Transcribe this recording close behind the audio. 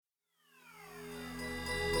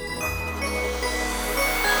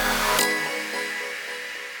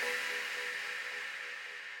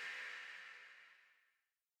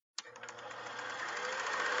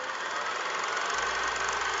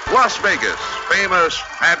Las Vegas, famous,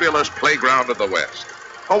 fabulous playground of the West.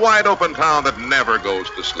 A wide-open town that never goes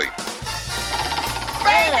to sleep.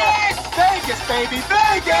 Vegas! Vegas, baby,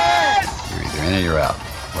 Vegas! You're either in or you're out.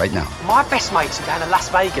 Right now. My best mates are going to Las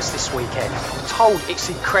Vegas this weekend. I'm told it's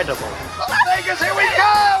incredible. Vegas, here we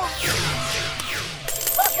go!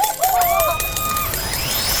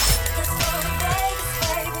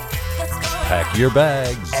 Pack your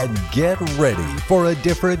bags and get ready for a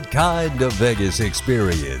different kind of Vegas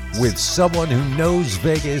experience with someone who knows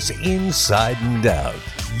Vegas inside and out.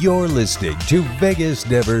 You're listening to Vegas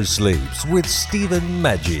Never Sleeps with Stephen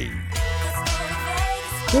Maggi.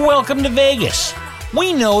 Welcome to Vegas.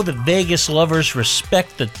 We know that Vegas lovers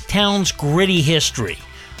respect the town's gritty history.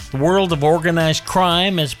 The world of organized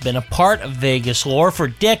crime has been a part of Vegas lore for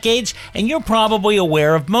decades, and you're probably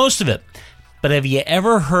aware of most of it. But have you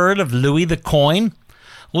ever heard of Louis the Coin?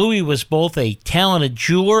 Louis was both a talented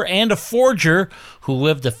jeweler and a forger who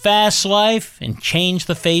lived a fast life and changed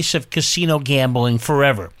the face of casino gambling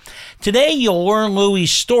forever. Today, you'll learn Louis'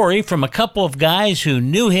 story from a couple of guys who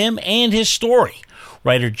knew him and his story.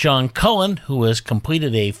 Writer John Cullen, who has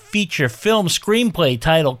completed a feature film screenplay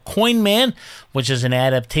titled Coin Man, which is an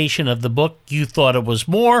adaptation of the book You Thought It Was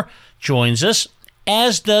More, joins us,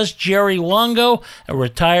 as does Jerry Longo, a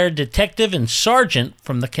retired detective and sergeant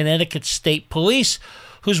from the Connecticut State Police,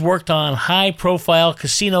 who's worked on high-profile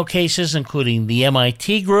casino cases, including the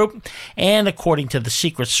MIT Group, and, according to the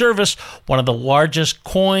Secret Service, one of the largest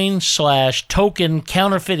coin/token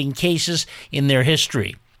counterfeiting cases in their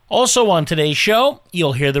history. Also on today's show,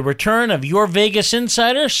 you'll hear the return of your Vegas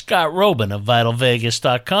insider, Scott Robin of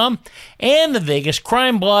VitalVegas.com, and the Vegas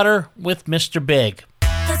crime blotter with Mr. Big.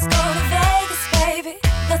 Let's go to Vegas, baby.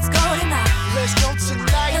 Let's go tonight. Let's go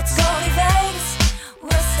tonight. Let's go to Vegas.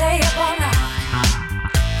 We'll stay up all night.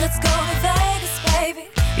 Let's go to Vegas, baby.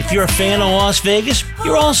 If you're a fan of Las Vegas,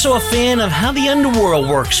 you're also a fan of how the underworld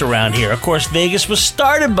works around here. Of course, Vegas was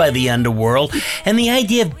started by the underworld, and the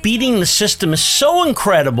idea of beating the system is so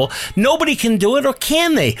incredible, nobody can do it, or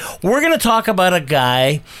can they? We're going to talk about a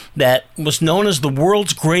guy that was known as the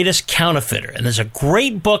world's greatest counterfeiter, and there's a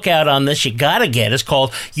great book out on this you got to get. It's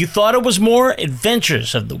called You Thought It Was More,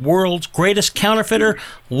 Adventures of the World's Greatest Counterfeiter,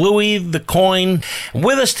 Louis the Coin.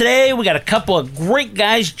 With us today, we got a couple of great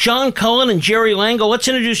guys, John Cullen and Jerry Longo. Let's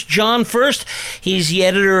introduce John first. He's the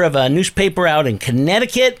editor of a newspaper out in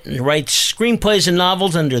Connecticut and writes screenplays and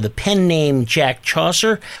novels under the pen name Jack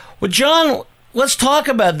Chaucer. Well, John, let's talk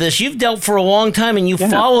about this. You've dealt for a long time and you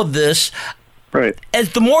followed this. Right.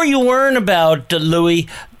 As the more you learn about Louis,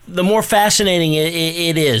 the more fascinating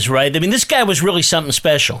it is, right? I mean, this guy was really something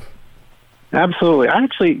special. Absolutely. I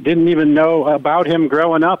actually didn't even know about him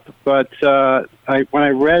growing up, but when I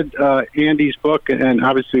read Andy's book, and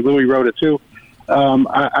obviously Louis wrote it too,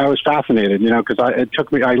 I was fascinated, because I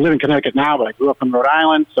live in Connecticut now, but I grew up in Rhode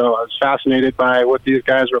Island, so I was fascinated by what these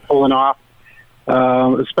guys were pulling off,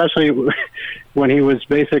 especially when he was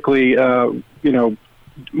basically,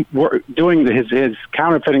 doing his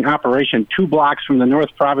counterfeiting operation 2 blocks from the North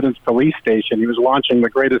Providence police station. He was launching the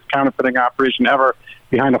greatest counterfeiting operation ever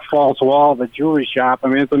behind a false wall of a jewelry shop. I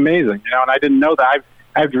mean, it's amazing, and I didn't know that.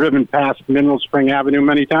 I've driven past Mineral Spring Avenue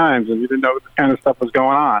many times, and you didn't know this kind of stuff was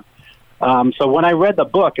going on. So when I read the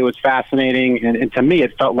book, it was fascinating, and to me,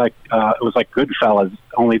 it felt like it was like Goodfellas.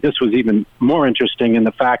 Only this was even more interesting in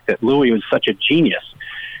the fact that Louis was such a genius.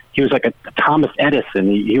 He was like a Thomas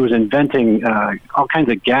Edison. He was inventing all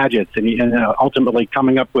kinds of gadgets, and ultimately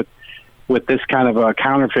coming up with this kind of a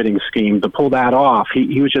counterfeiting scheme to pull that off.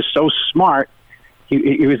 He was just so smart.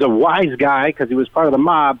 He was a wise guy because he was part of the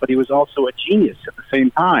mob, but he was also a genius at the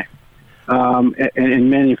same time in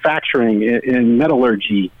manufacturing, in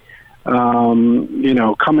metallurgy.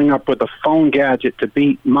 Coming up with a phone gadget to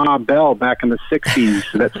beat Ma Bell back in the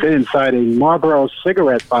 60s that fit inside a Marlboro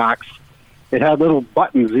cigarette box. It had little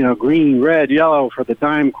buttons, green, red, yellow for the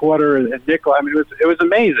dime, quarter, and nickel. I mean, it was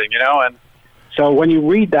amazing, and so when you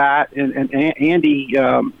read that, and Andy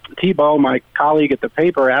Thibault, my colleague at the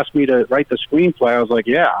paper, asked me to write the screenplay, I was like,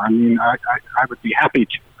 yeah, I mean, I would be happy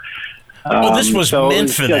to. Well, this was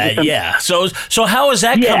meant for that, yeah. So how is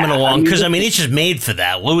that coming along? Because, it's just made for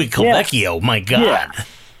that. Louis Colecchio, my God. Yeah.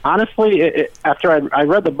 Honestly, after I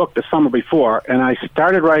read the book the summer before, and I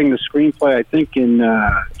started writing the screenplay, I think, in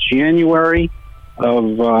January of,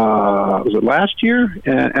 was it last year?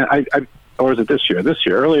 And or was it this year?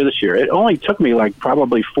 Earlier this year. It only took me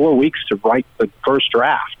probably 4 weeks to write the first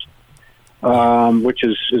draft, which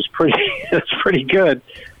is pretty, it's pretty good.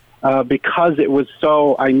 Because it was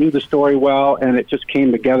I knew the story well, and it just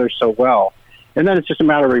came together so well. And then it's just a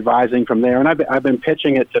matter of revising from there. And I've been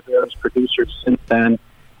pitching it to various producers since then.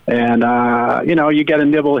 And, you get a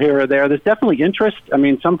nibble here or there. There's definitely interest. I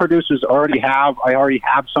mean, some producers I already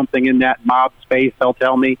have something in that mob space, they'll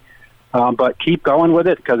tell me. But keep going with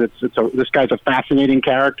it because this guy's a fascinating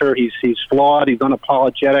character. He's flawed. He's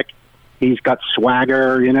unapologetic. He's got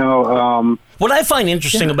swagger, What I find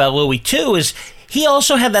interesting about Louis, too, is he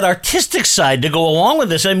also had that artistic side to go along with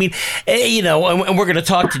this. I mean, and we're going to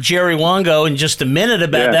talk to Jerry Longo in just a minute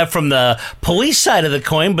about that from the police side of the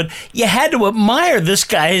coin, but you had to admire this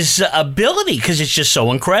guy's ability because it's just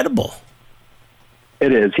so incredible.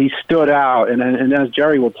 It is. He stood out, and as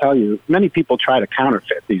Jerry will tell you, many people try to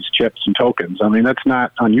counterfeit these chips and tokens. I mean, that's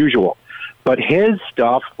not unusual. But his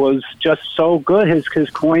stuff was just so good. His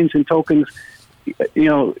coins and tokens,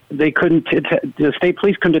 they couldn't. The state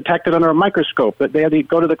police couldn't detect it under a microscope. But they had to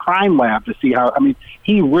go to the crime lab to see how. I mean,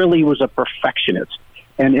 he really was a perfectionist,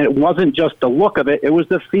 and it wasn't just the look of it; it was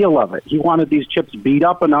the feel of it. He wanted these chips beat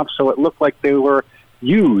up enough so it looked like they were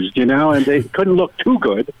used, and they couldn't look too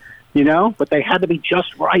good, but they had to be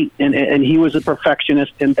just right. And he was a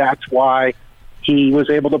perfectionist, and that's why he was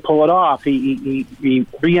able to pull it off. He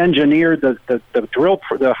re-engineered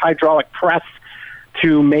the hydraulic press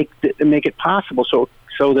to make it possible, so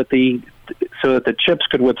that the chips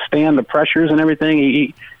could withstand the pressures and everything.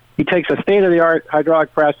 He takes a state-of-the-art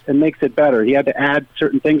hydraulic press and makes it better. He had to add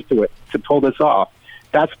certain things to it to pull this off.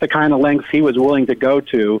 That's the kind of lengths he was willing to go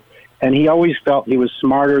to, and he always felt he was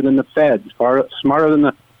smarter than the feds, smarter than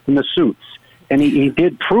the suits, and he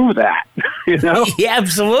did prove that. Yeah,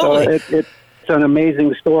 absolutely. So it's an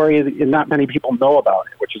amazing story, and not many people know about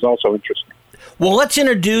it, which is also interesting. Well, let's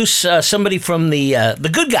introduce somebody from the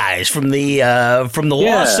good guys from the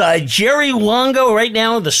law side. Jerry Longo, right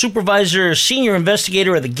now the supervisor, senior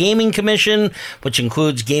investigator of the Gaming Commission, which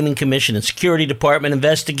includes Gaming Commission and Security Department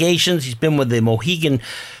investigations. He's been with the Mohegan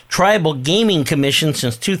Tribal Gaming Commission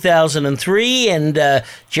since 2003, and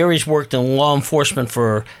Jerry's worked in law enforcement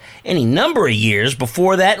for any number of years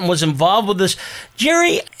before that and was involved with this.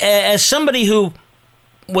 Jerry, as somebody who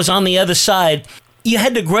was on the other side, you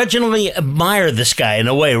had to grudgingly admire this guy in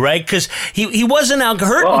a way, right? Because he wasn't out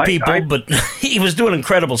hurting people, but he was doing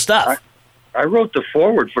incredible stuff. I wrote the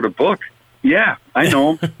foreword for the book. Yeah, I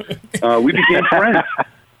know him. We became friends.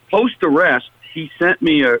 Post-arrest, he sent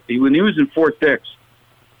me when he was in Fort Dix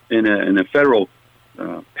in a federal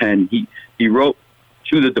pen, he wrote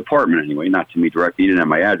to the department anyway, not to me directly. He didn't have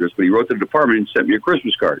my address, but he wrote to the department and sent me a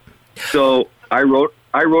Christmas card. So I wrote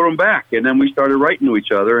him back, and then we started writing to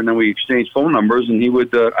each other, and then we exchanged phone numbers, and I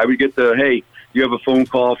would get hey, you have a phone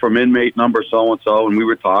call from inmate number so-and-so, and we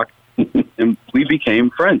would talk, and we became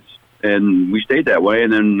friends, and we stayed that way.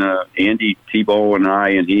 And then Andy Tebow and I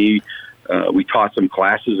and he, we taught some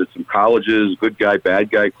classes at some colleges, good guy,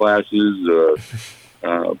 bad guy classes,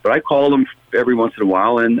 but I called him every once in a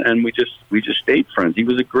while, and we just stayed friends.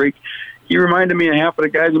 He reminded me of half of the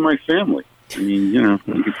guys in my family. I mean, you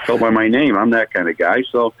could tell by my name, I'm that kind of guy.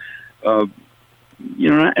 So, and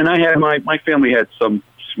I had my family had some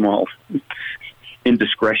small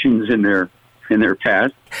indiscretions in their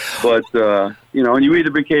past, but and you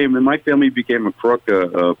either my family became a crook,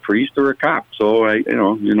 a priest, or a cop. So I,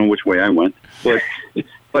 which way I went,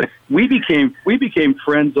 but we became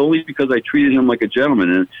friends only because I treated him like a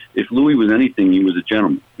gentleman. And if Louis was anything, he was a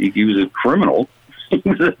gentleman. He was a criminal. He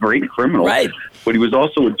was a great criminal, right? But he was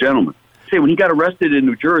also a gentleman. When he got arrested in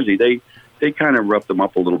New Jersey, they kind of roughed him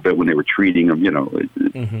up a little bit when they were treating him,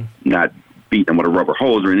 not beating him with a rubber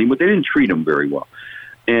hose or anything, but they didn't treat him very well.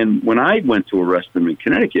 And when I went to arrest him in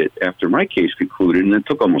Connecticut after my case concluded, and it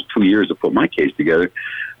took almost 2 years to put my case together,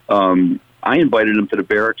 I invited him to the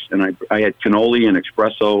barracks, and I had cannoli and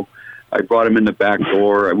espresso. I brought him in the back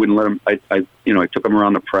door. I wouldn't let him. I took him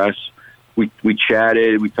around the press. We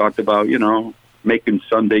chatted. We talked about making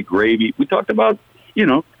Sunday gravy. We talked about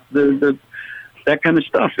that kind of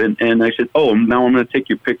stuff. And I said, now I'm going to take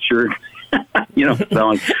your picture.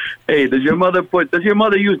 Hey, does your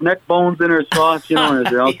mother use neck bones in her sauce? And I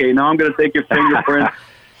said, okay, now I'm going to take your fingerprints.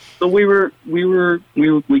 So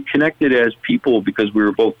we connected as people because we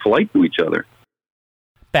were both polite to each other.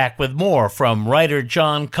 Back with more from writer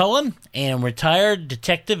John Cullen and retired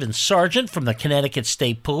detective and sergeant from the Connecticut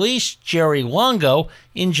State Police, Jerry Longo,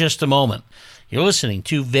 in just a moment. You're listening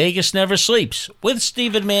to Vegas Never Sleeps with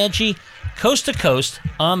Stephen Maggi, coast to coast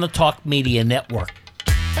on the Talk Media Network.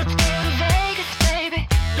 Let's go to Vegas, baby.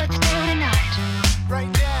 Let's go tonight. Right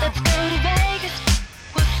now. Let's go to Vegas.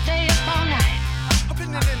 We'll stay up all night.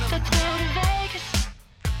 Let's go to Vegas.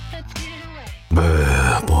 Let's get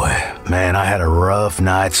away. Boy, Man, I had a rough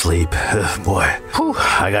night's sleep. Ugh, boy, whew,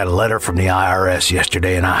 I got a letter from the IRS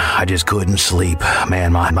yesterday, and I just couldn't sleep.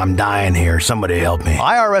 Man, I'm dying here. Somebody help me.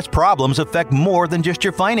 IRS problems affect more than just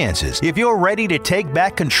your finances. If you're ready to take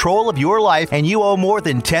back control of your life and you owe more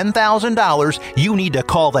than $10,000, you need to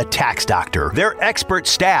call the Tax Doctor. Their expert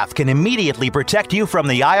staff can immediately protect you from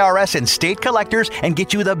the IRS and state collectors and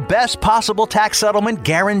get you the best possible tax settlement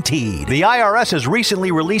guaranteed. The IRS has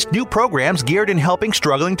recently released new programs geared in helping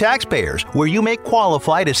struggling taxpayers, where you may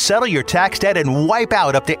qualify to settle your tax debt and wipe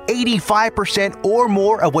out up to 85% or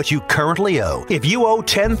more of what you currently owe. If you owe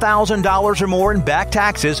 $10,000 or more in back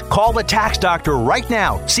taxes, call the Tax Doctor right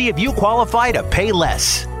now. See if you qualify to pay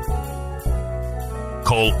less.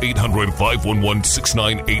 Call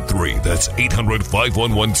 800-511-6983. That's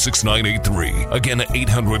 800-511-6983. Again,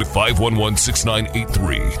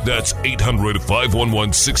 800-511-6983. That's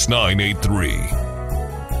 800-511-6983.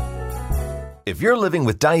 If you're living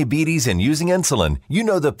with diabetes and using insulin, you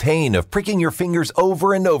know the pain of pricking your fingers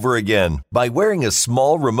over and over again. By wearing a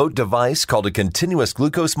small remote device called a continuous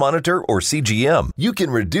glucose monitor, or CGM, you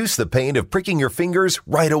can reduce the pain of pricking your fingers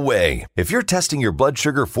right away. If you're testing your blood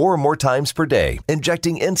sugar 4 or more times per day,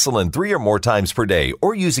 injecting insulin 3 or more times per day,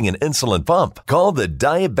 or using an insulin pump, call the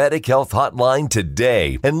Diabetic Health Hotline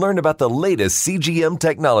today and learn about the latest CGM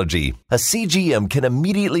technology. A CGM can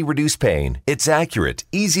immediately reduce pain. It's accurate,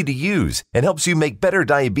 easy to use, and helps you make better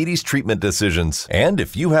diabetes treatment decisions. And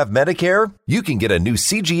if you have Medicare, you can get a new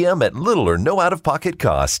CGM at little or no out-of-pocket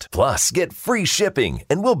cost. Plus, get free shipping,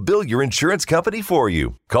 and we'll bill your insurance company for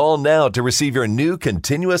you. Call now to receive your new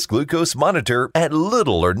continuous glucose monitor at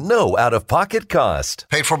little or no out-of-pocket cost.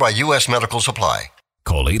 Paid for by U.S. Medical Supply.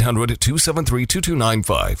 Call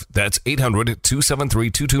 800-273-2295. That's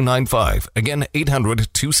 800-273-2295. Again,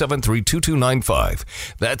 800-273-2295.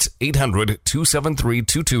 That's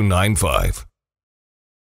 800-273-2295.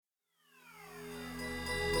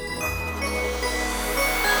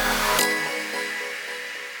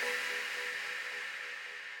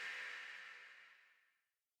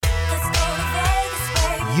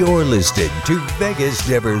 You're listening to Vegas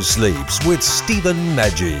Never Sleeps with Stephen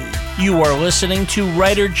Maggi. You are listening to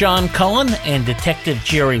writer John Cullen and Detective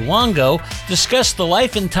Jerry Longo discuss the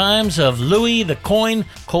life and times of Louis the Coin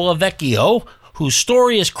Colavecchio, whose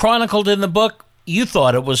story is chronicled in the book You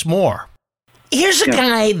Thought It Was More. Here's a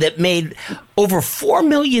guy that made over $4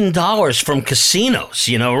 million from casinos,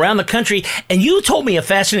 around the country. And you told me a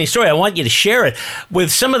fascinating story. I want you to share it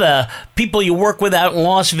with some of the people you work with out in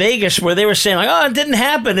Las Vegas, where they were saying, like, oh, it didn't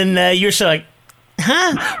happen. And you're saying, like,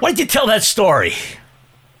 huh? Why did you tell that story?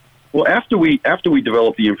 Well, after we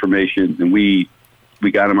developed the information and we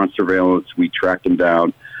got him on surveillance, we tracked him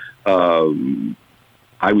down.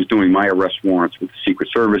 I was doing my arrest warrants with the Secret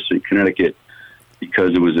Service in Connecticut,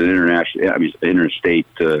 because it was an interstate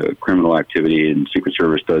criminal activity, and Secret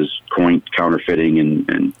Service does coin counterfeiting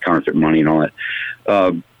and counterfeit money and all that.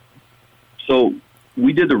 So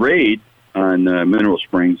we did the raid on Mineral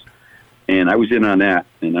Springs, and I was in on that,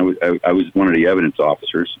 and I was one of the evidence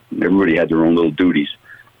officers. Everybody had their own little duties,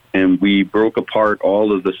 and we broke apart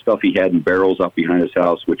all of the stuff he had in barrels up behind his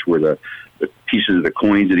house, which were the pieces of the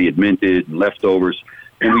coins that he had minted and leftovers,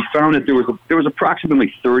 and we found that there was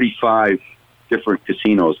approximately 35 different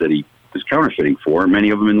casinos that he was counterfeiting for, many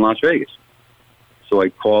of them in Las Vegas. So I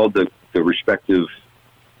called the respective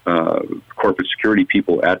corporate security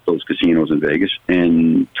people at those casinos in Vegas,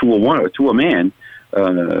 and to a man,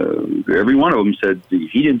 every one of them said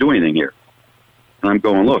he didn't do anything here. And I'm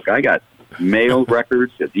going, look, I got mail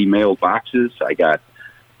records that he mailed boxes. I got,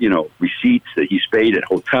 receipts that he stayed at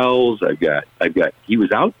hotels. I've got. He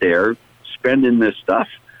was out there spending this stuff,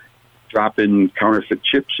 dropping counterfeit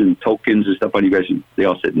chips and tokens and stuff on you guys. And they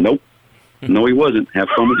all said, nope, no, he wasn't. Have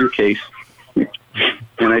fun with your case. And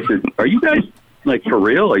I said, are you guys like for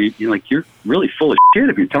real? Are you're really full of shit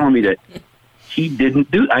if you're telling me that he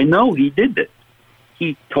didn't do. I know he did this.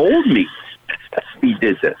 He told me he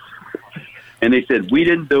did this. And they said, we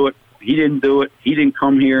didn't do it. He didn't do it. He didn't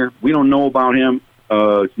come here. We don't know about him.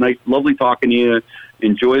 It's nice, lovely talking to you.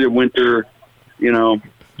 Enjoy the winter, And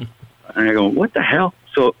I go, what the hell?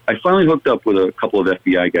 So I finally hooked up with a couple of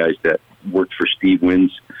FBI guys that worked for Steve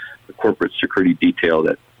Wynn's, the corporate security detail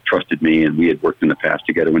that trusted me, and we had worked in the past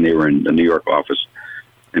together when they were in the New York office,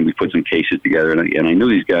 and we put some cases together. And I knew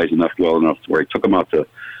these guys well enough to where I took them out for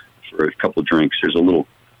a couple of drinks. There's a little,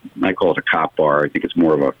 I call it a cop bar. I think it's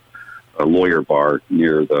more of a lawyer bar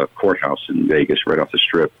near the courthouse in Vegas, right off the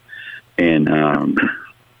Strip. And I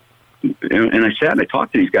sat and I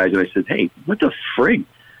talked to these guys, and I said, hey, what the frig?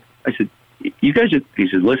 I said, you guys, he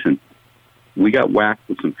said, listen, we got whacked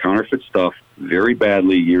with some counterfeit stuff very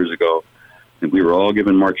badly years ago. and we were all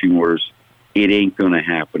given marching orders. It ain't going to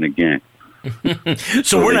happen again.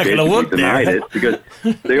 So we're not going to look denied there. it because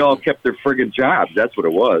they all kept their friggin' jobs. That's what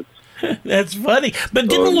it was. That's funny. But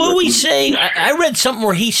didn't Louis say, I read something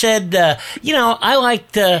where he said, I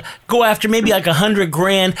like to go after maybe like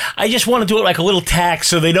 $100,000. I just want to do it like a little tax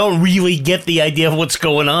so they don't really get the idea of what's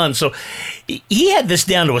going on. So he had this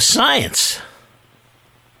down to a science.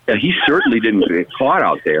 Yeah, he certainly didn't get caught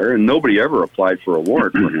out there, and nobody ever applied for a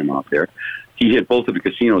warrant for him out there. He hit both of the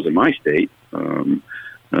casinos in my state,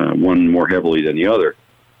 one more heavily than the other.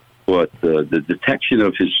 But the detection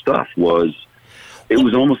of his stuff was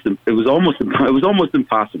almost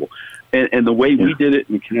impossible. And the way we did it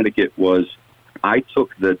in Connecticut was, I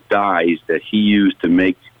took the dies that he used to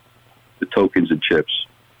make the tokens and chips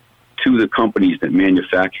to the companies that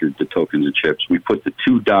manufactured the tokens and chips. We put the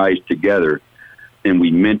two dies together, and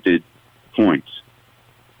we minted coins.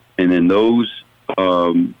 And then those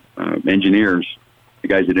engineers, the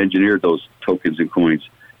guys that engineered those tokens and coins,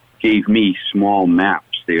 gave me small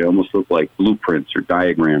maps. They almost look like blueprints or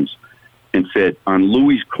diagrams, and said, on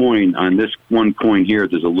Louis' coin, on this one coin here,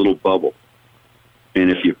 there's a little bubble.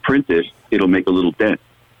 And if you print it, it'll make a little dent.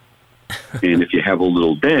 And if you have a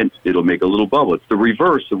little dent, it'll make a little bubble. It's the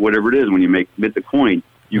reverse of whatever it is. When you mint the coin,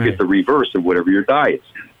 you get the reverse of whatever your die is.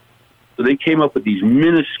 So they came up with these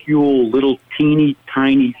minuscule, little teeny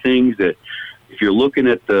tiny things that, if you're looking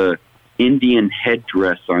at the Indian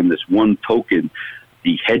headdress on this one token,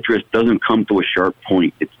 the headdress doesn't come to a sharp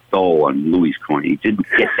point. It's dull on Louis' coin. He didn't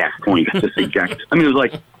get that point. It's just exact. I mean, it was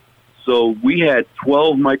like, so we had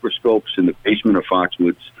 12 microscopes in the basement of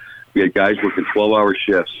Foxwoods. We had guys working 12-hour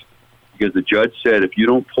shifts because the judge said, if you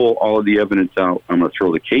don't pull all of the evidence out, I'm going to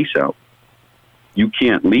throw the case out. You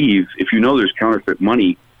can't leave. If you know there's counterfeit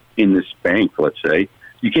money in this bank, let's say,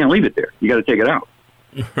 you can't leave it there. You got to take it out.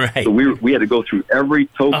 Right. So we had to go through every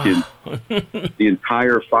token, the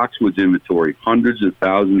entire Foxwoods inventory, hundreds of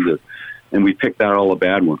thousands of, and we picked out all the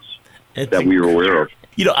bad ones that we were aware of.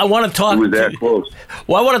 I want to talk. We were that close.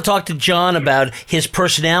 Well, I want to talk to John about his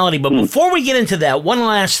personality, but before we get into that, one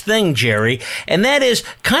last thing, Jerry, and that is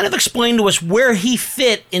kind of explain to us where he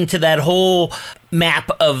fit into that whole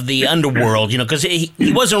map of the underworld. Because he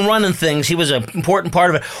wasn't running things; he was an important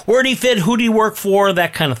part of it. Where did he fit? Who did he work for?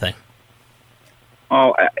 That kind of thing.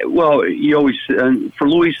 Oh, well, you always, for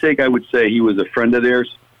Louis' sake, I would say he was a friend of theirs.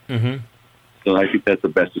 Mm-hmm. So I think that's the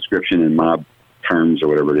best description in mob terms or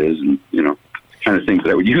whatever it is, and kind of things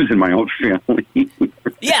that I would use in my own family.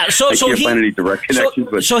 Yeah, so I can't find any direct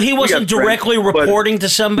connections. So he wasn't directly reporting to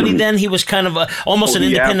somebody. Then he was kind of almost an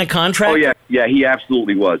independent contractor. Oh yeah, he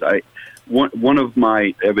absolutely was. One of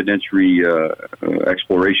my evidentiary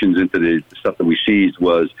explorations into the stuff that we seized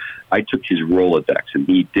was I took his Rolodex, and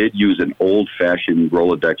he did use an old-fashioned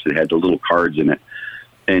Rolodex that had the little cards in it.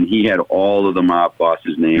 And he had all of the mob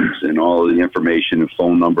bosses' names and all of the information and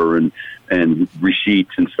phone number and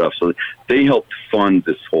receipts and stuff. So they helped fund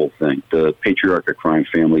this whole thing, the Patriarch of Crime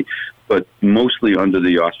family, but mostly under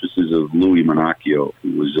the auspices of Louis Monacchio,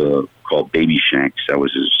 who was called Baby Shanks. That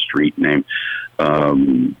was his street name.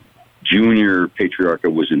 Junior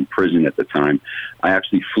Patriarcha was in prison at the time. I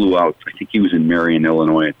actually flew out. I think he was in Marion,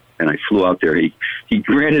 Illinois, and I flew out there. He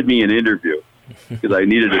granted me an interview because I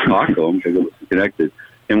needed to talk to him because it was connected.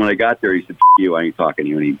 And when I got there, he said, "F you, I ain't talking to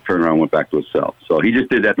you." And he turned around and went back to his cell. So he just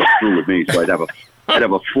did that to screw with me. So I'd have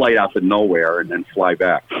a flight out to nowhere and then fly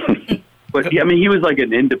back. But I mean, he was like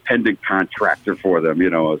an independent contractor for them,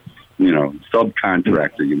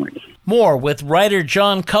 subcontractor, you might say. More with writer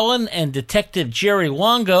John Cullen and Detective Jerry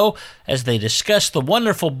Longo as they discuss the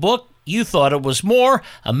wonderful book, You Thought It Was More,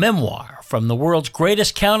 a memoir from the world's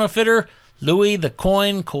greatest counterfeiter, Louis the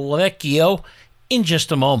Coin Colavecchio, in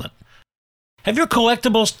just a moment. Have your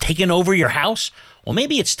collectibles taken over your house? Well,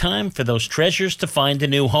 maybe it's time for those treasures to find a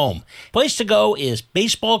new home. Place to go is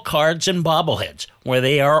Baseball Cards and Bobbleheads, where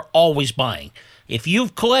they are always buying. If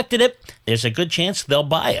you've collected it, there's a good chance they'll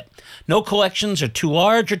buy it. No collections are too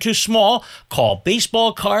large or too small. Call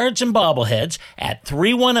Baseball Cards and Bobbleheads at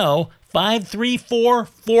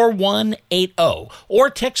 310-534-4180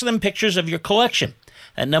 or text them pictures of your collection.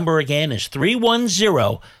 That number again is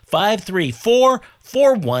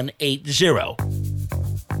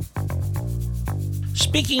 310-534-4180.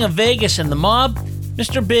 Speaking of Vegas and the mob,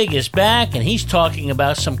 Mr. Big is back, and he's talking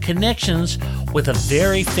about some connections with a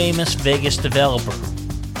very famous Vegas developer.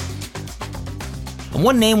 And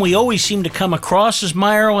one name we always seem to come across is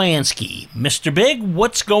Meyer Lansky. Mr. Big,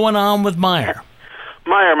 what's going on with Meyer?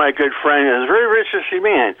 Meyer, my good friend, is a very rich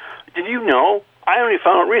man. Did you know? I only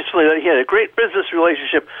found out recently that he had a great business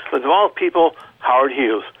relationship with, of all people, Howard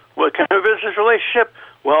Hughes. What kind of business relationship?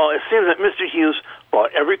 Well, it seems that Mr. Hughes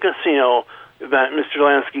bought every casino that Mr.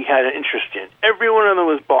 Lansky had an interest in. Every one of them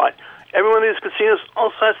was bought. Every one of these casinos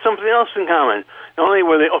also had something else in common. Not only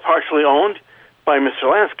were they partially owned by Mr.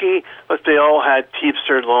 Lansky, but they all had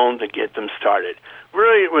Teamster loans to get them started.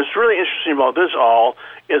 Really, what's really interesting about this all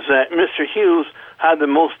is that Mr. Hughes had the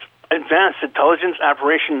most advanced intelligence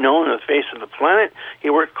operation known on the face of the planet. He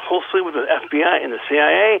worked closely with the FBI and the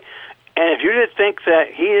CIA. And if you didn't think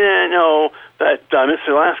that he didn't know that Mr.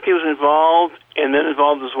 Lansky was involved and then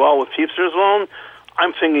involved as well with Teamster's loan,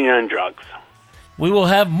 I'm thinking you're on drugs. We will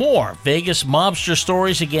have more Vegas mobster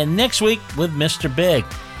stories again next week with Mr. Big.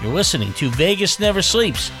 You're listening to Vegas Never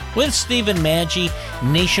Sleeps with Stephen Maggi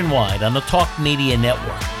nationwide on the Talk Media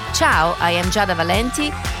Network. Ciao, I am Giada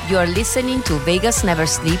Valenti. You're listening to Vegas Never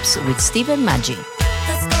Sleeps with Stephen Maggi.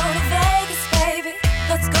 Let's go to Vegas, baby.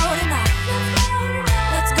 Let's go tonight.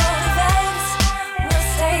 Let's go to Vegas. We'll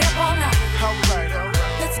stay up all night. All right.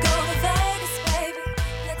 Let's go to Vegas, baby.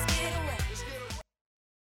 Let's get away.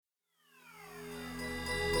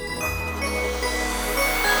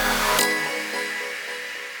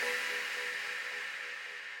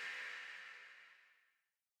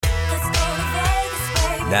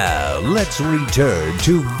 Now, let's return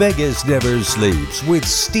to Vegas Never Sleeps with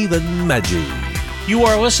Stephen Maggi. You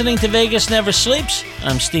are listening to Vegas Never Sleeps.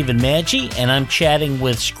 I'm Stephen Maggi, and I'm chatting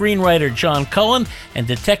with screenwriter John Cullen and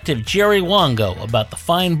Detective Jerry Longo about the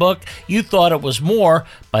fine book You Thought It Was More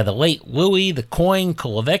by the late Louis the Coin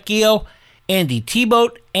Colavecchio, Andy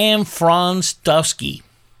Thibault, and Franz Dusky.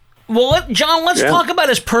 Well, John, let's talk about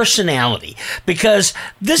his personality, because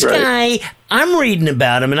this guy, I'm reading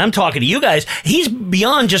about him, and I'm talking to you guys, he's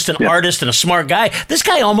beyond just an artist and a smart guy. This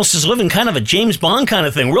guy almost is living kind of a James Bond kind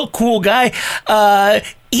of thing, real cool guy.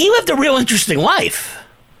 He lived a real interesting life.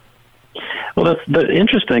 Well, the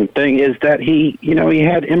interesting thing is that he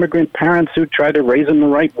had immigrant parents who tried to raise him the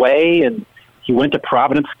right way, and he went to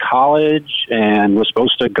Providence College and was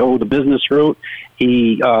supposed to go the business route.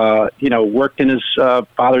 He, worked in his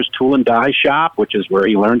father's tool and die shop, which is where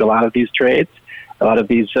he learned a lot of these trades, a lot of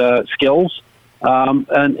these skills. But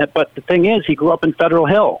the thing is, he grew up in Federal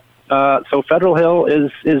Hill. So Federal Hill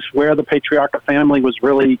is where the Patriarca family was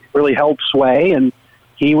really held sway, and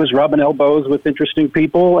he was rubbing elbows with interesting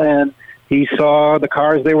people, and he saw the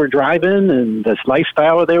cars they were driving and this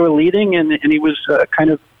lifestyle they were leading, and he was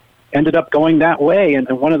kind of ended up going that way. And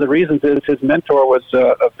one of the reasons is his mentor was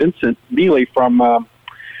Vincent Mealy from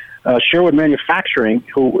Sherwood Manufacturing,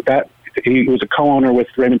 he was a co-owner with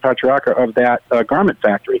Raymond Patriarca of that garment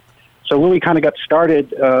factory. So Louis kind of got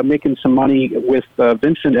started making some money with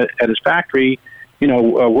Vincent at his factory,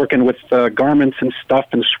 working with garments and stuff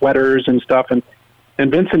and sweaters and stuff.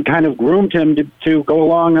 And Vincent kind of groomed him to go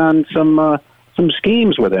along on some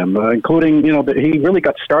schemes with him, including, he really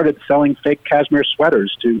got started selling fake cashmere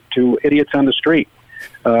sweaters to idiots on the street.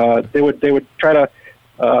 They would try to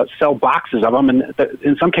sell boxes of them, and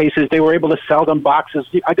in some cases they were able to sell them boxes.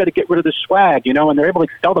 I got to get rid of this swag, and they're able to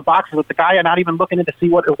sell the boxes with the guy and not even looking in to see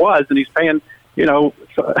what it was, and he's paying, $10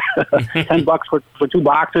 for 2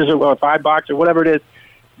 boxes or 5 boxes or whatever it is.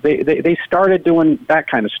 They started doing that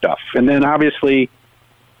kind of stuff, and then obviously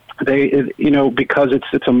they, because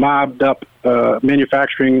it's a mobbed up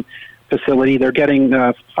manufacturing facility, they're getting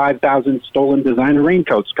 5,000 stolen designer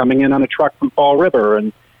raincoats coming in on a truck from Fall River,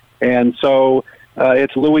 and so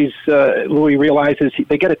it's Louis realizes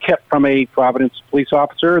they get a tip from a Providence police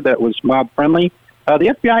officer that was mob friendly.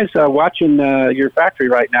 The FBI's watching your factory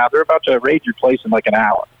right now. They're about to raid your place in like an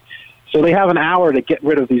hour, so they have an hour to get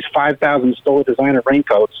rid of these 5,000 stolen designer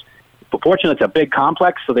raincoats. But fortunately, it's a big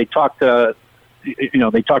complex, so they talk to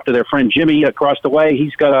their friend Jimmy across the way.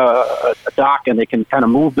 He's got a dock, and they can kind of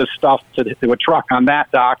move this stuff to a truck on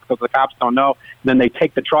that dock so the cops don't know. And then they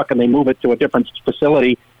take the truck and they move it to a different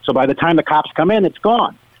facility. So by the time the cops come in, it's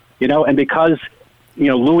gone. And because,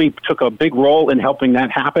 Louis took a big role in helping that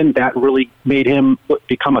happen, that really made him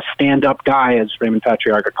become a stand-up guy, as Raymond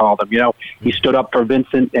Patriarca called him. He stood up for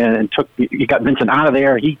Vincent and he got Vincent out of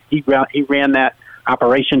there. He ran that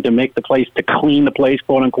operation to make the place, to clean the place,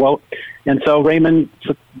 quote unquote. And so Raymond,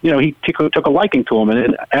 he took a liking to him.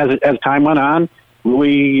 And as time went on,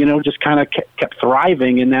 Louis, just kind of kept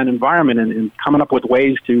thriving in that environment and coming up with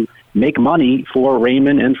ways to make money for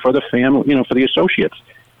Raymond and for the family, for the associates.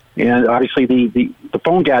 And obviously the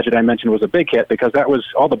phone gadget I mentioned was a big hit, because that was,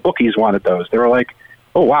 all the bookies wanted those. They were like,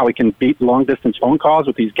 oh, wow, we can beat long-distance phone calls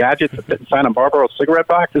with these gadgets that fit inside a Marlboro cigarette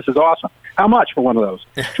box. This is awesome. How much for one of those?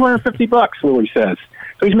 $250, Louis says.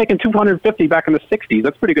 So he's making $250 back in the 60s.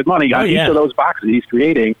 That's pretty good money on each of those boxes he's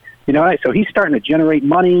creating. So he's starting to generate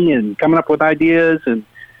money and coming up with ideas, and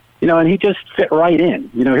and he just fit right in.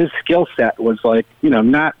 His skill set was like,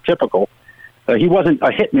 not typical. he wasn't a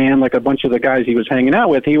hitman like a bunch of the guys he was hanging out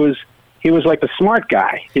with. He was like the smart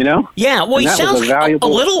guy, you know? Yeah, well, he sounds a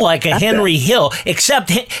little like a Henry Hill,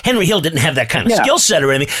 except Henry Hill didn't have that kind of skill set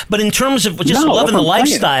or anything. But in terms of just loving the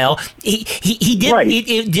lifestyle, he did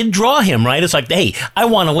it did draw him, right? It's like, hey, I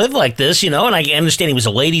want to live like this, you know, and I understand he was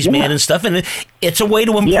a ladies' man and stuff, and it's a way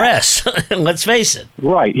to impress, let's face it.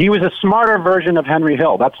 Right. He was a smarter version of Henry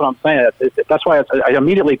Hill. That's what I'm saying. That's why I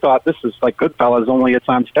immediately thought this is like Goodfellas, only it's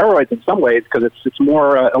on steroids in some ways, because it's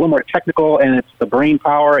more a little more technical, and it's the brain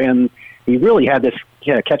power, and he really had this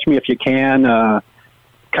catch me if you can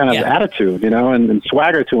kind of attitude, you know, and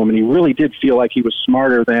swagger to him, and he really did feel like he was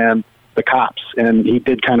smarter than the cops, and he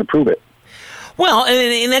did kind of prove it. Well,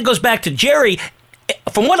 and that goes back to Jerry.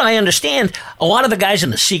 From what I understand, a lot of the guys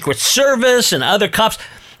in the Secret Service and other cops,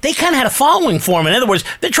 they kind of had a following for him. In other words,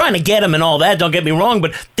 they're trying to get him and all that, don't get me wrong,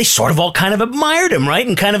 but they sort of all kind of admired him, right,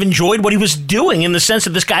 and kind of enjoyed what he was doing in the sense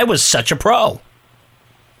that this guy was such a pro.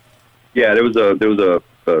 Yeah, there was a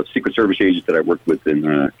Secret Service agent that I worked with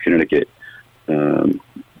in Connecticut.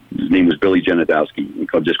 His name was Billy Genadowski.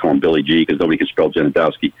 I'll just call him Billy G because nobody can spell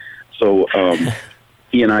Genadowski. So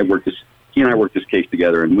he and I worked this case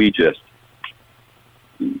together, and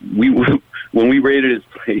when we raided his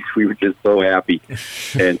place, we were just so happy.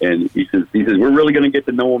 And he says we're really going to get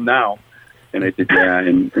to know him now. And I said, yeah.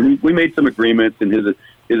 And we made some agreements. And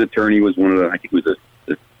his attorney was one of the, I think it was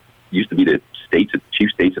used to be the chief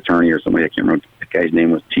state's attorney or somebody. I can't remember what the guy's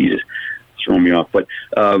name was. Jesus, it's throwing me off. But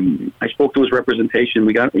I spoke to his representation.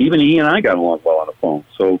 Even he and I got along well on the phone.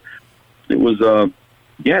 So it was,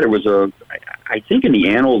 there was I think in the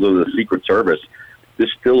annals of the Secret Service, this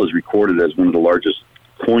still is recorded as one of the largest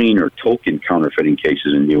coin or token counterfeiting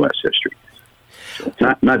cases in U.S. history. So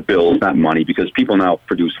not bills, not money, because people now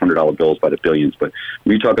produce $100 bills by the billions. But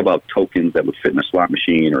when you talk about tokens that would fit in a slot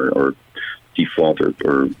machine or default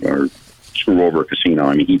or screw over a casino,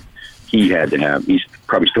 I mean, he's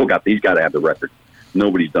probably still got to have the record.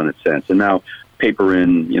 Nobody's done it since. And now paper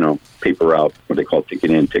in, paper out, what they call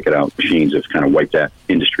ticket in, ticket out machines have kind of wiped that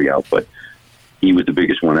industry out. But he was the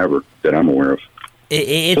biggest one ever that I'm aware of.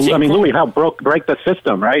 Louis helped break the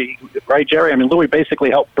system, right? Right, Jerry? I mean, Louis basically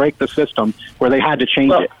helped break the system where they had to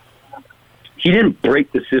change it. He didn't break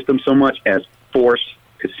the system so much as force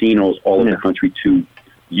casinos all over the country to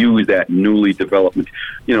use that newly developed.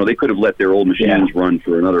 They could have let their old machines run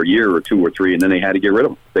for another year or 2 or 3, and then they had to get rid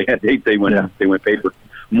of them. They went paper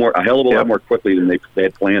a hell of a lot more quickly than they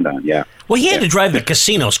had planned on. Yeah. Well, he had to drive the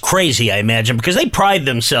casinos crazy, I imagine, because they pride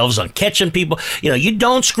themselves on catching people. You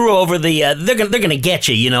don't screw over the. They're gonna get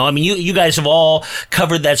you. I mean, you guys have all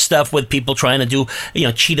covered that stuff with people trying to do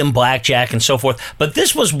cheat and blackjack and so forth. But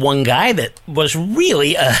this was one guy that was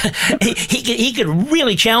really he could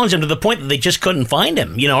really challenge them to the point that they just couldn't find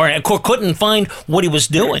him. Or couldn't find what he was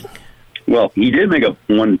doing. Well, he did make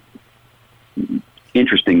one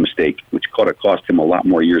interesting mistake, which cost him a lot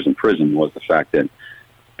more years in prison, was the fact that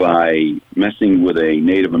by messing with a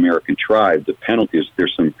Native American tribe, the penalties,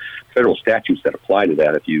 there's some federal statutes that apply to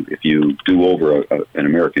that. If you do over an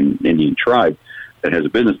American Indian tribe that has a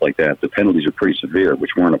business like that, the penalties are pretty severe,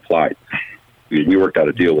 which weren't applied. We worked out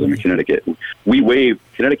a deal with them in Connecticut.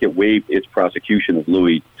 Connecticut waived its prosecution of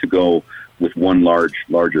Louis to go with one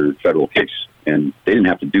larger federal case, and they didn't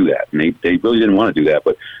have to do that, and they really didn't want to do that,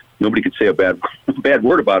 but nobody could say a bad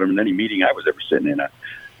word about him in any meeting I was ever sitting in.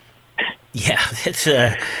 Yeah, it's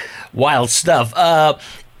wild stuff. I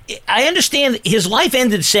understand his life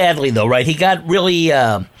ended sadly, though, right? He got really,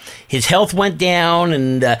 his health went down,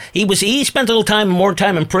 and he spent a little more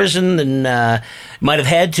time in prison than might have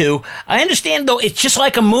had to. I understand, though, it's just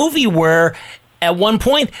like a movie where at one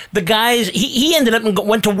point the guys, he ended up and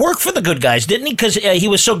went to work for the good guys, didn't he? Because he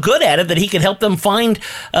was so good at it that he could help them find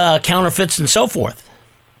counterfeits and so forth.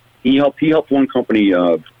 He helped one company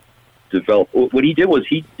develop. What he did was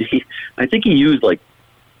I think he used like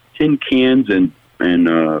tin cans and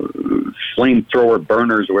flamethrower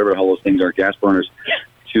burners or whatever the hell those things are, gas burners,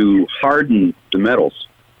 to harden the metals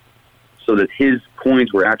so that his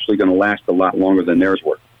coins were actually going to last a lot longer than theirs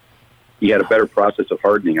were. He had a better process of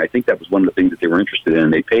hardening. I think that was one of the things that they were interested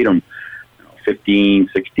in. They paid him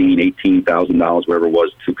 $15,000, $16,000, $18,000, whatever it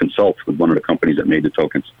was, to consult with one of the companies that made the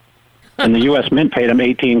tokens. And the U.S. Mint paid him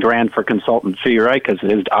 $18,000 for consultant fee, right? Because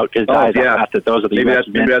his eyes outlasted those of the U.S.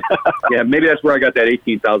 Mint. Maybe that's where I got that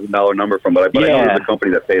 $18,000 number from. But I know it was the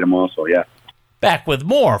company that paid him also. Yeah. Back with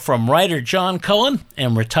more from writer John Cullen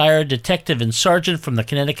and retired detective and sergeant from the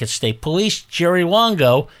Connecticut State Police, Jerry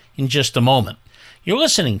Longo, in just a moment. You're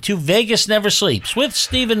listening to Vegas Never Sleeps with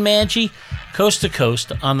Stephen Maggi, coast to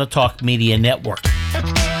coast on the Talk Media Network.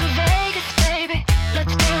 Let's go to Vegas, baby.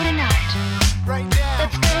 Let's go tonight. Right now.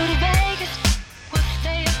 Let's go to Vegas.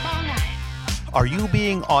 Are you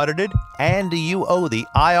being audited? And do you owe the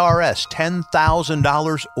IRS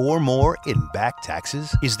 $10,000 or more in back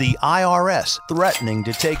taxes? Is the IRS threatening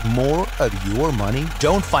to take more of your money?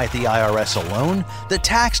 Don't fight the IRS alone. The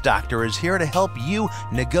Tax Doctor is here to help you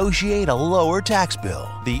negotiate a lower tax bill.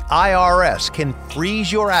 The IRS can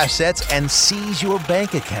freeze your assets and seize your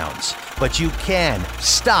bank accounts, but you can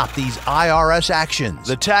stop these IRS actions.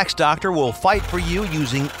 The Tax Doctor will fight for you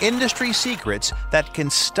using industry secrets that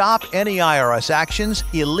can stop any IRS actions,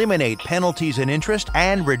 eliminate penalties and interest,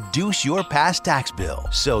 and reduce your past tax bill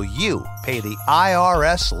so you pay the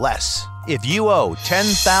IRS less. If you owe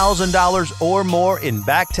 $10,000 or more in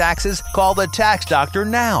back taxes, call the Tax Doctor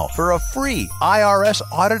now for a free IRS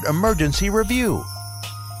audit emergency review.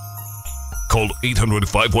 Call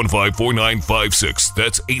 800-515-4956.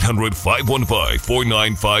 That's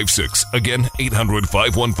 800-515-4956. Again,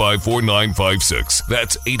 800-515-4956.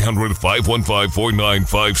 That's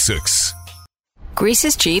 800-515-4956. Greece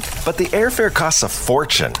is cheap. But the airfare costs a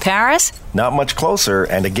fortune. Paris? Not much closer,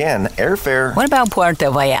 and again, airfare... What about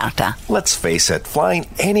Puerto Vallarta? Let's face it, flying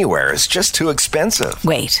anywhere is just too expensive.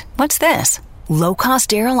 Wait, what's this?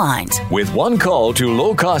 Low-cost airlines. With one call to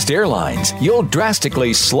low-cost airlines, you'll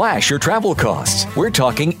drastically slash your travel costs. We're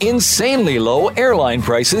talking insanely low airline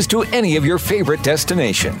prices to any of your favorite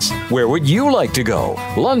destinations. Where would you like to go?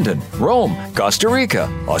 London, Rome, Costa Rica,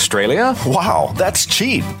 Australia? Wow, that's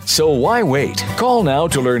cheap. So why wait? Call now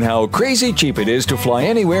to learn how crazy cheap it is to fly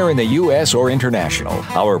anywhere in the U.S. or international.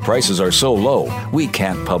 Our prices are so low, we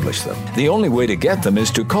can't publish them. The only way to get them is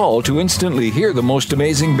to call to instantly hear the most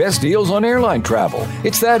amazing best deals on airline travel.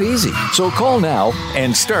 It's that easy. So call now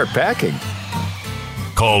and start packing.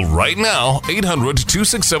 Call right now,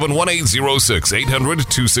 800-267-1806,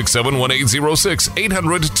 800-267-1806,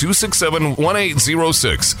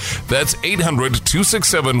 800-267-1806. That's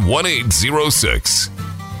 800-267-1806.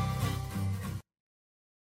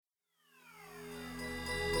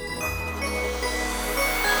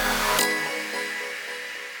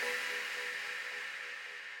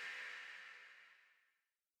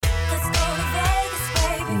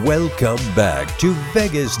 Welcome back to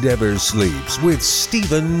Vegas Never Sleeps with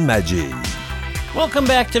Stephen Maggi. Welcome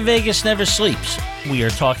back to Vegas Never Sleeps. We are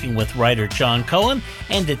talking with writer John Cohen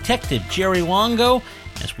and Detective Jerry Longo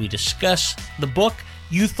as we discuss the book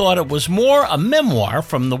You Thought It Was More, a memoir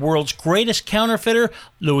from the world's greatest counterfeiter,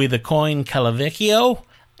 Louis the Coin Calavecchio,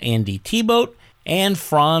 Andy Thibault, and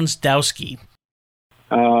Franz Dowski.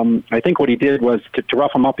 I think what he did was to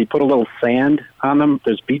rough them up, he put a little sand on them.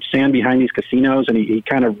 There's beach sand behind these casinos, and he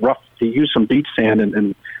kind of he used some beach sand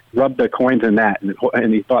and rubbed the coins in that,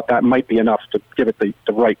 and he thought that might be enough to give it the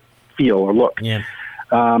right feel or look. Yeah.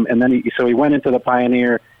 And then he went into the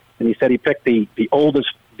Pioneer, and he said he picked the oldest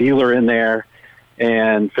dealer in there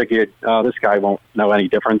and figured, oh, this guy won't know any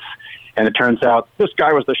difference. And it turns out this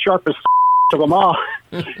guy was the sharpest of them all.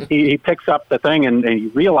 he picks up the thing and he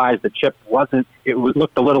realized the chip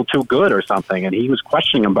looked a little too good or something, and he was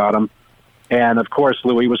questioning about him. And of course,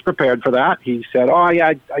 Louis was prepared for that. He said, "Oh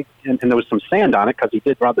yeah," and there was some sand on it because he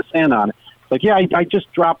did rub the sand on it. Like, yeah, I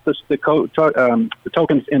just dropped the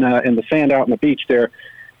tokens in the sand out on the beach there.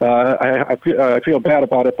 I feel bad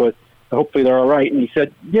about it, but hopefully they're all right. And he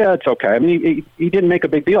said, "Yeah, it's okay." I mean, he didn't make a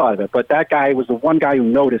big deal out of it, but that guy was the one guy who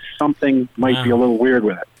noticed something might be a little weird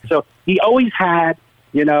with it. So he always had,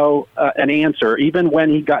 an answer, even when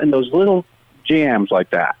he got in those little jams like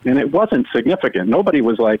that. And it wasn't significant. Nobody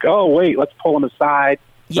was like, "Oh, wait, let's pull him aside."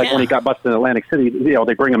 Yeah. Like when he got busted in Atlantic City,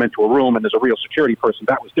 they bring him into a room and there's a real security person.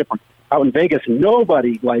 That was different. Out in Vegas,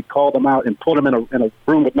 nobody called him out and put him in a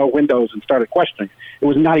room with no windows and started questioning. It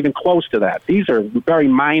was not even close to that. These are very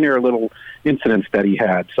minor little incidents that he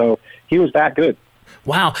had. So he was that good.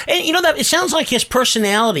 Wow. And that it sounds like his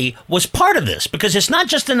personality was part of this, because it's not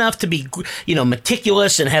just enough to be,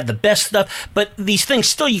 meticulous and have the best stuff, but these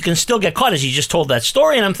things you can still get caught, as you just told that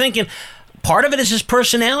story. And I'm thinking part of it is his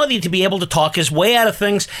personality to be able to talk his way out of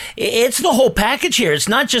things. It's the whole package here. It's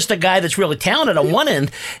not just a guy that's really talented on one end.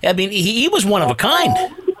 I mean, he was one of a kind.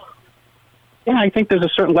 Yeah, I think there's a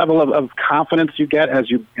certain level of confidence you get as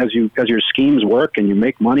your schemes work and you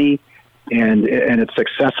make money and it's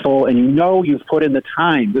successful, and you've put in the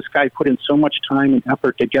time. This guy put in so much time and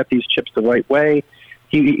effort to get these chips the right way.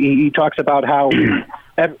 He talks about how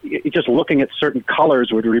just looking at certain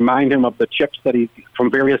colors would remind him of the chips that from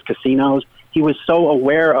various casinos. He was so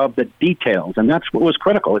aware of the details, and that's what was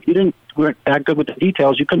critical. If you weren't that good with the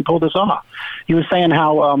details, you couldn't pull this off. He was saying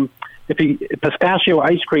how if pistachio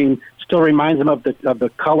ice cream still reminds him of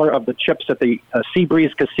the color of the chips at the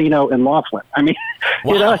Seabreeze Casino in Laughlin. I mean,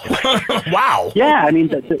 wow. Wow. Yeah, I mean,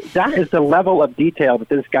 that is the level of detail that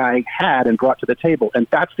this guy had and brought to the table. And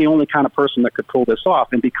that's the only kind of person that could pull this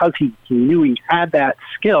off. And because he knew he had that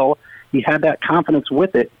skill, he had that confidence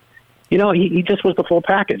with it, he just was the full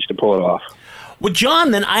package to pull it off. Well, John,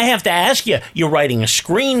 then I have to ask you, you're writing a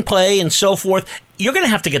screenplay and so forth. You're going to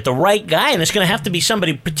have to get the right guy, and it's going to have to be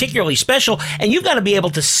somebody particularly special, and you've got to be able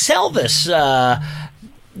to sell this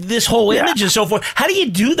this whole image and so forth. How do you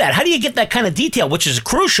do that? How do you get that kind of detail, which is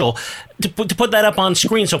crucial, to put that up on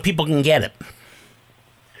screen so people can get it?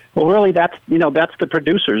 Well, really, that's the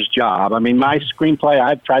producer's job. I mean, my screenplay,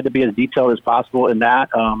 I've tried to be as detailed as possible in that.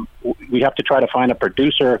 We have to try to find a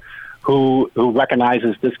producer who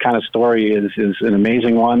recognizes this kind of story is an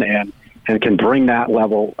amazing one and can bring that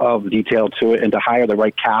level of detail to it, and to hire the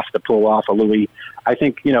right cast to pull off a Louis. I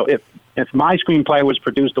think, if my screenplay was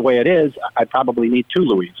produced the way it is, I'd probably need 2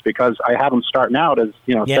 Louis, because I have them starting out as,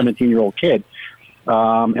 a 17-year-old kid.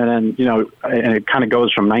 And then, and it kind of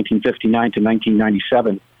goes from 1959 to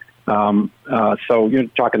 1997. So you're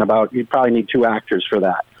talking about, you probably need 2 actors for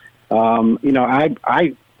that.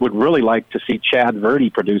 I would really like to see Chad Verdi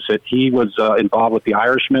produce it. He was involved with The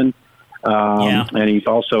Irishman, and he's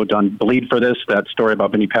also done Bleed for This, that story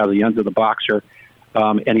about Vinny Pazienza, the boxer.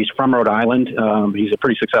 And he's from Rhode Island. He's a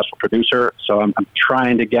pretty successful producer, so I'm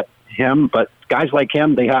trying to get him. But guys like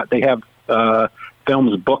him, they have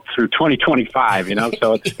films booked through 2025.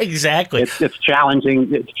 So it's exactly it's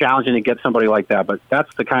challenging. It's challenging to get somebody like that. But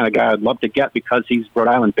that's the kind of guy I'd love to get, because he's Rhode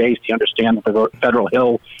Island based. He understands the Federal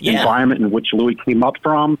Hill environment in which Louis came up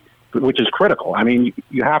from, which is critical. I mean,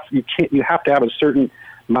 you have to have a certain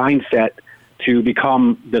mindset to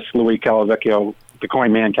become this Louis Calavecchio, the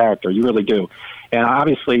Coin Man character. You really do. And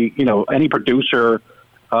obviously, any producer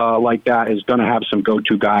like that is going to have some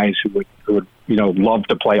go-to guys who would love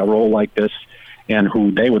to play a role like this, and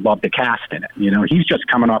who they would love to cast in it. He's just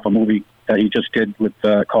coming off a movie that he just did with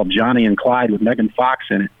called Johnny and Clyde, with Megan Fox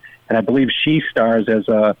in it, and I believe she stars as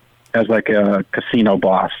like a casino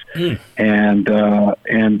boss. And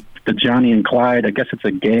the Johnny and Clyde, I guess it's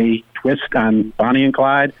a gay twist on Bonnie and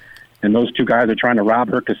Clyde. And those 2 guys are trying to rob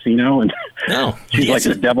her casino, and she's like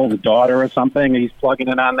the devil's daughter or something, and he's plugging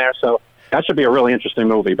it on there. So that should be a really interesting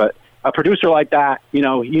movie. But a producer like that, he's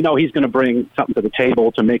going to bring something to the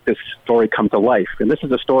table to make this story come to life. And this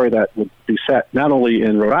is a story that would be set not only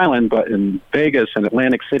in Rhode Island, but in Vegas and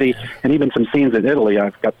Atlantic City, and even some scenes in Italy.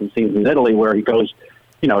 I've got some scenes in Italy where he goes,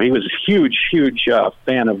 he was a huge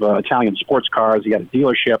fan of Italian sports cars. He had a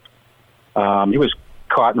dealership. He was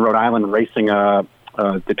caught in Rhode Island racing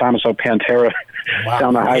the Tommaso Pantera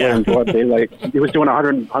down the highway in Broadway. He was doing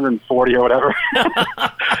 140 or whatever.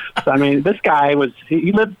 So, I mean, this guy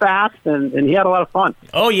he lived fast, and he had a lot of fun.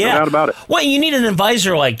 Oh, yeah. No doubt about it. Well, you need an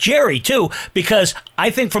advisor like Jerry, too, because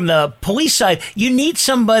I think from the police side, you need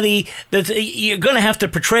somebody that you're going to have to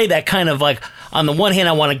portray that kind of like, on the one hand,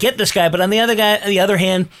 I want to get this guy, but on the other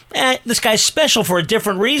hand, this guy's special for a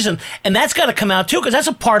different reason. And that's got to come out, too, because that's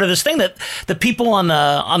a part of this thing that the people on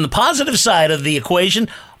the positive side of the equation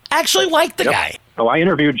actually like the guy. Oh, I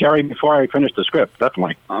interviewed Jerry before I finished the script,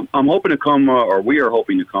 definitely. I'm hoping to come, or we are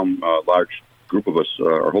hoping to come, a large group of us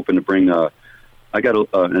are hoping to bring, I got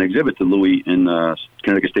an exhibit to Louis in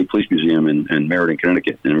Connecticut State Police Museum in Meriden,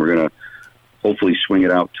 Connecticut, and we're going to hopefully swing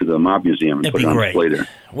it out to the Mob Museum and put it on display there.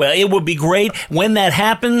 Well, it would be great. When that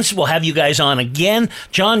happens, we'll have you guys on again.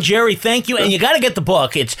 John, Jerry, thank you. And you got to get the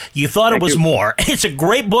book. You thought it was more. It's a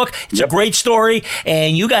great book. It's a great story.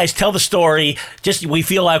 And you guys tell the story. We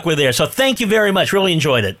feel like we're there. So thank you very much. Really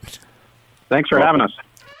enjoyed it. Thanks for having us.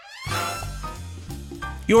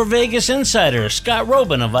 Your Vegas insider, Scott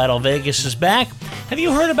Robin of Vital Vegas, is back. Have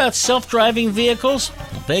you heard about self-driving vehicles?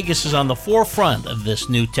 Vegas is on the forefront of this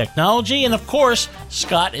new technology, and of course,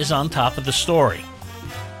 Scott is on top of the story.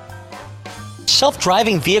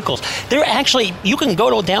 Self-driving vehicles, they're actually, you can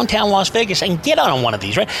go to downtown Las Vegas and get on one of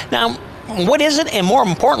these, right? Now, what is it, and more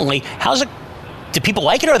importantly, how's it? Do people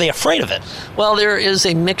like it, or are they afraid of it? Well, there is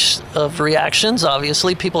a mix of reactions.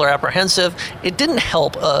 Obviously, people are apprehensive. It didn't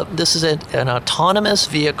help. This is an autonomous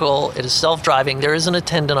vehicle. It is self-driving. There is an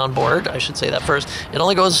attendant on board. I should say that first. It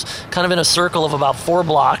only goes kind of in a circle of about 4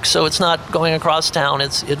 blocks, so it's not going across town.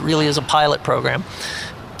 It really is a pilot program.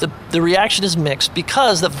 The reaction is mixed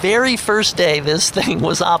because the very first day this thing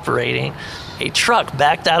was operating, a truck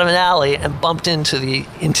backed out of an alley and bumped into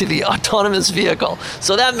the autonomous vehicle.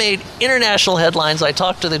 So that made international headlines. I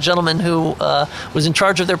talked to the gentleman who was in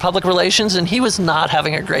charge of their public relations, and he was not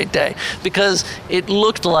having a great day because it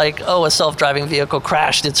looked like, a self-driving vehicle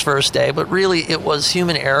crashed its first day, but really it was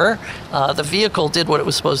human error. The vehicle did what it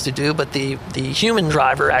was supposed to do, but the human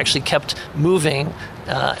driver actually kept moving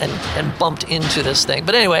and bumped into this thing.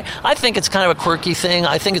 But anyway, I think it's kind of a quirky thing.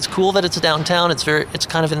 I think it's cool that it's downtown. It's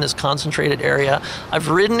kind of in this concentrated area. I've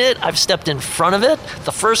ridden it. I've stepped in front of it.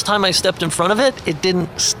 The first time I stepped in front of it, it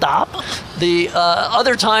didn't stop. The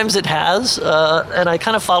other times it has, and I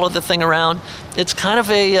kind of followed the thing around. It's kind of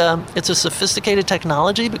it's a sophisticated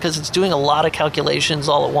technology because it's doing a lot of calculations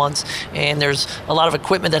all at once, and there's a lot of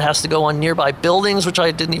equipment that has to go on nearby buildings, which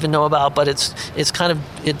I didn't even know about. But it's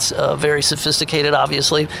very sophisticated.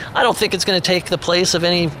 Obviously, I don't think it's going to take the place of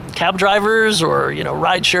any cab drivers or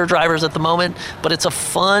ride-share drivers at the moment. But it's a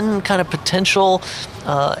fun kind of potential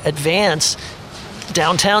advance.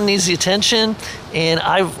 Downtown needs the attention, and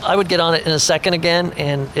I would get on it in a second again.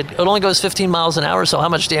 And it only goes 15 miles an hour. So how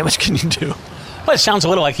much damage can you do? Well, it sounds a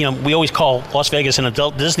little like, we always call Las Vegas an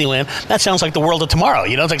adult Disneyland. That sounds like the world of tomorrow.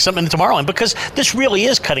 It's like something in Tomorrowland, because this really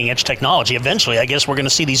is cutting-edge technology. Eventually, I guess we're going to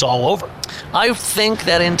see these all over. I think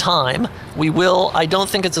that in time, we will. I don't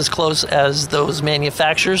think it's as close as those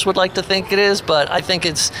manufacturers would like to think it is, but I think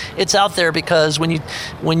it's out there because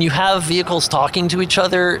when you have vehicles talking to each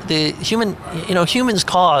other, humans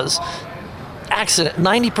cause accident.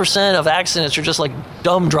 90% of accidents are just like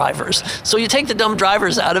dumb drivers. So you take the dumb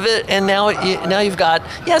drivers out of it, and now you've got,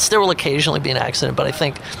 yes, there will occasionally be an accident, but I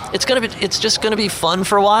think it's just going to be fun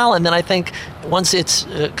for a while, and then I think once it's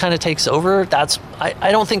kind of takes over, I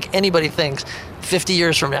don't think anybody thinks 50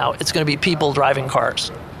 years from now it's going to be people driving cars.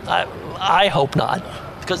 I hope not,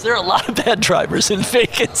 because there are a lot of bad drivers in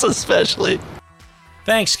Vegas, especially.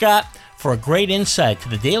 Thanks, Scott, for a great insight to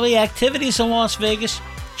the daily activities in Las Vegas.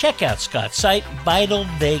 Check out Scott's site,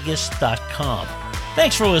 vitalvegas.com.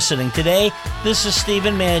 Thanks for listening today. This is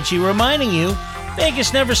Stephen Maggi reminding you,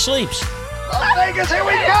 Vegas never sleeps. Las Vegas, here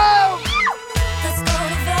we go! Let's go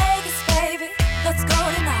to Vegas, baby. Let's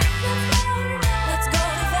go tonight. Let's go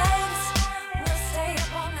to Vegas. We'll stay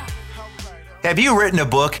up all night. Have you written a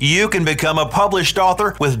book? You can become a published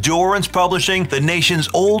author with Dorrance Publishing, the nation's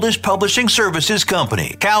oldest publishing services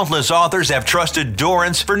company. Countless authors have trusted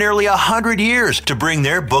Dorrance for nearly 100 years to bring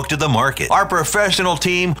their book to the market. Our professional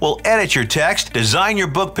team will edit your text, design your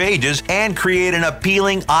book pages, and create an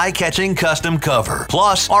appealing, eye-catching custom cover.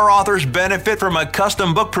 Plus, our authors benefit from a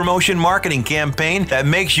custom book promotion marketing campaign that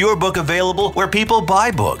makes your book available where people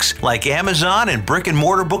buy books, like Amazon and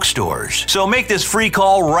brick-and-mortar bookstores. So make this free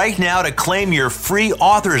call right now to claim your free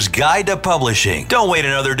author's guide to publishing. Don't wait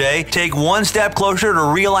another day. Take one step closer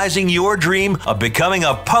to realizing your dream of becoming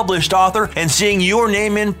a published author and seeing your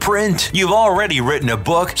name in print. You've already written a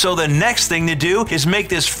book, so the next thing to do is make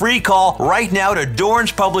this free call right now to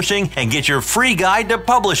Dorrance Publishing and get your free guide to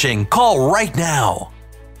publishing. Call right now.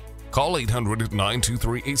 Call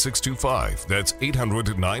 800-923-8625. That's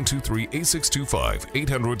 800-923-8625.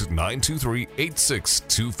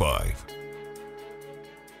 800-923-8625.